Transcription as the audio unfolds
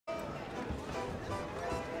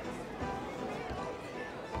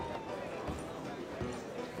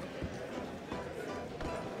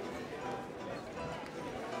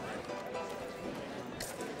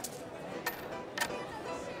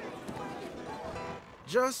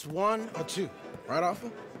Just one or two, right, Arthur?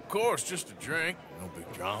 Of course, just a drink. No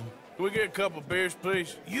big drama. Can we get a couple beers,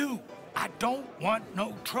 please? I don't want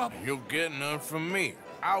no trouble. You'll get none from me.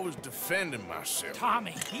 I was defending myself.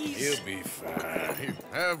 Tommy, he's... He'll be fine. Here,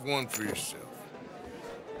 have one for yourself.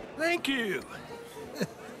 Thank you.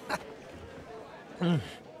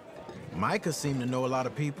 Micah seemed to know a lot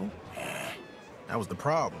of people. That was the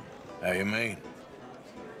problem. How you mean?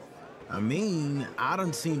 I mean, I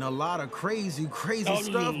done seen a lot of crazy stuff,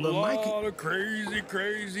 but Micah... A lot of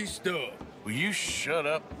crazy stuff. Will you shut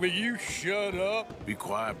up? Will you shut up? Be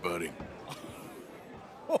quiet, buddy.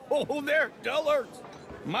 Oh, they're dullards.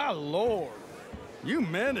 My lord, you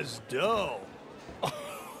men is dull.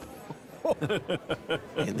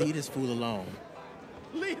 Hey, leave this fool alone.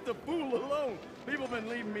 Leave the fool alone. People been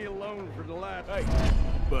leaving me alone for the last... Hey,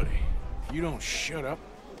 buddy, if you don't shut up,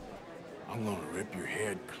 I'm gonna rip your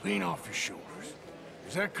head clean off your shoulders.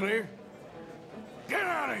 Is that clear? Get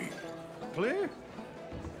out of here! Clear?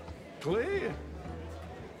 Clear?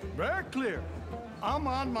 Very clear. I'm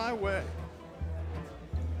on my way.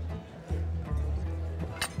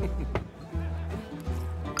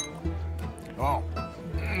 Oh.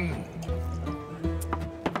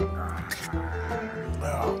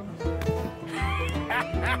 Well.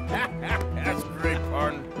 That's great,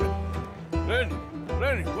 partner.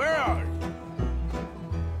 Lenny, where are you?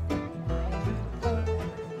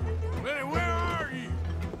 Lenny, where are you?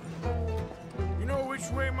 You know which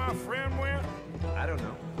way my friend went? I don't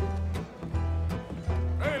know.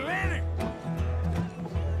 Hey, Lenny!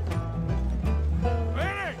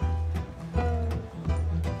 Lenny!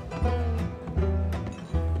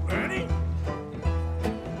 Lenny?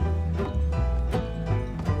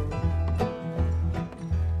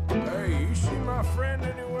 Hey, you see my friend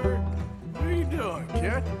anywhere? What are you doing,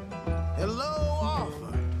 kid? Hello,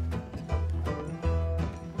 Arthur.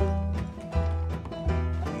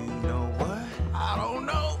 You know what? I don't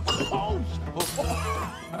know.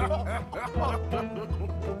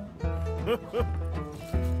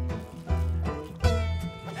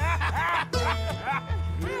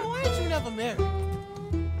 Man, why ain't you never married?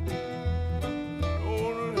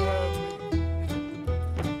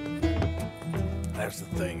 That's the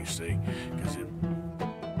thing, you see, because it...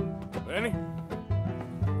 Lenny?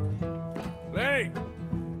 Lenny!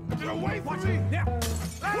 Get away from me! Now!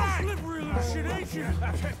 Lenny! Slippery little shit, ain't you?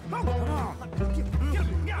 Come on!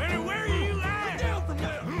 Lenny, where are you at? Get down from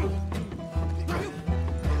there!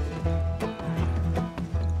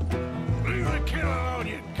 Leave the kid alone,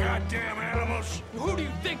 you goddamn animals! Who do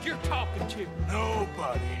you think you're talking to?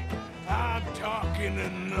 Nobody. I'm talking to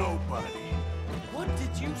nobody. What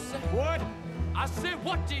did you say? What? I said,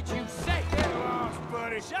 what did you say? Get lost,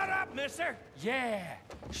 buddy. Shut up, mister. Yeah,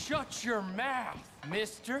 shut your mouth,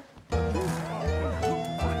 mister.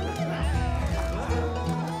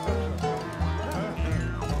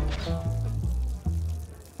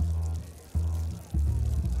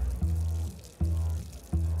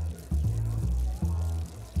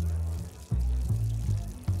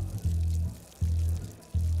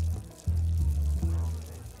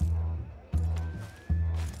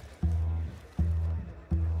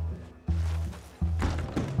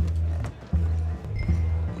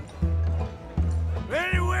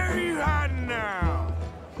 Lenny, where are you hiding now?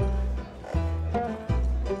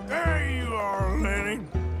 There you are, Lenny.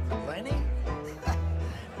 Lenny?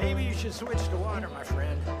 Maybe you should switch to water, my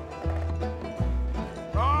friend.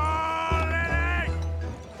 Oh, Lenny!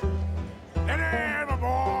 Lenny, my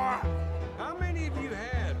boy! How many of you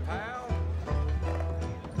had, pal?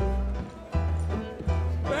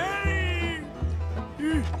 Lenny!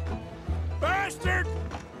 You bastard!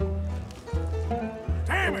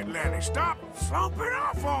 Damn it, Lenny, stop slumping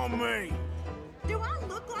off on me! Do I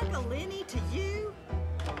look like a Lenny to you?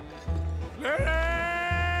 Lenny!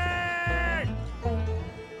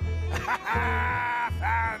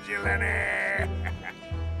 Found you, Lenny!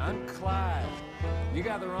 I'm Clyde. You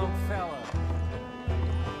got the wrong fella.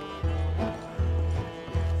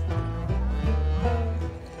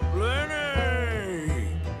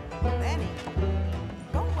 Lenny! Lenny?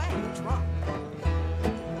 Go away, you're drunk.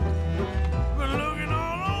 Been looking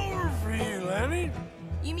all over for you, Lenny.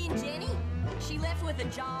 You mean Jenny? She left with a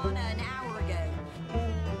John an hour ago.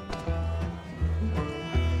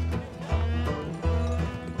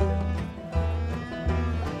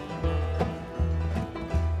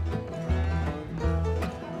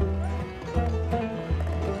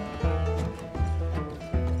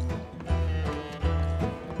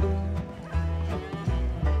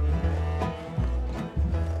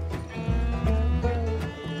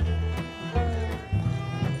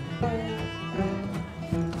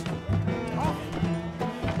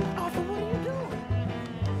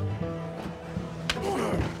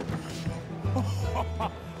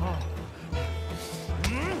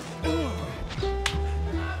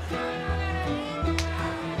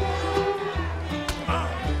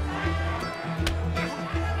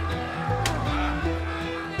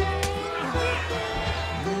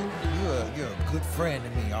 friend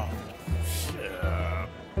and me off. Shut up.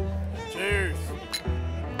 Cheers.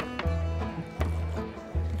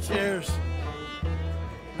 Cheers.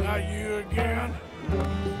 Not you again?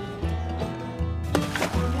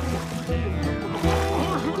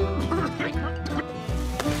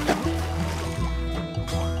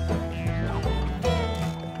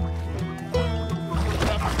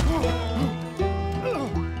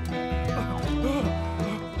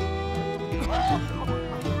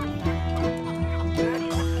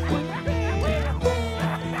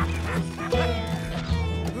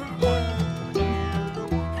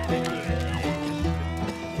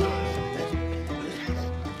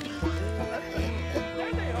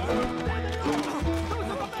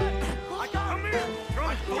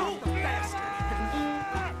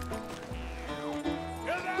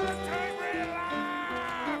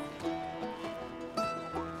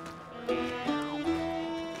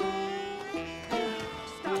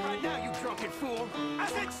 Fool! I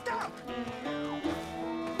said stop!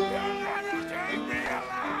 You'll never take me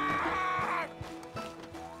alive!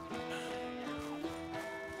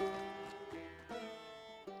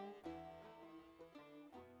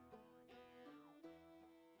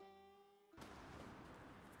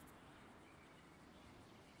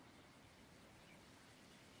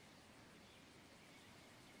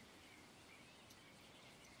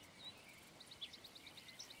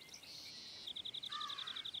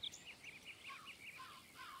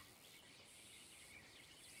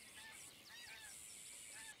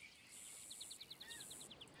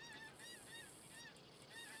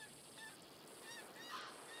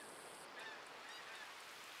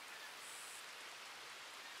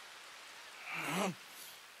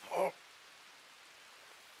 Oh,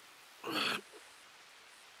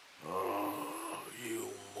 you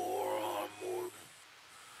moron, Morgan.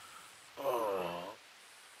 Oh,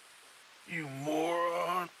 you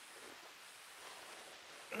moron.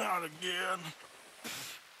 Not again.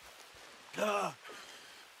 Oh.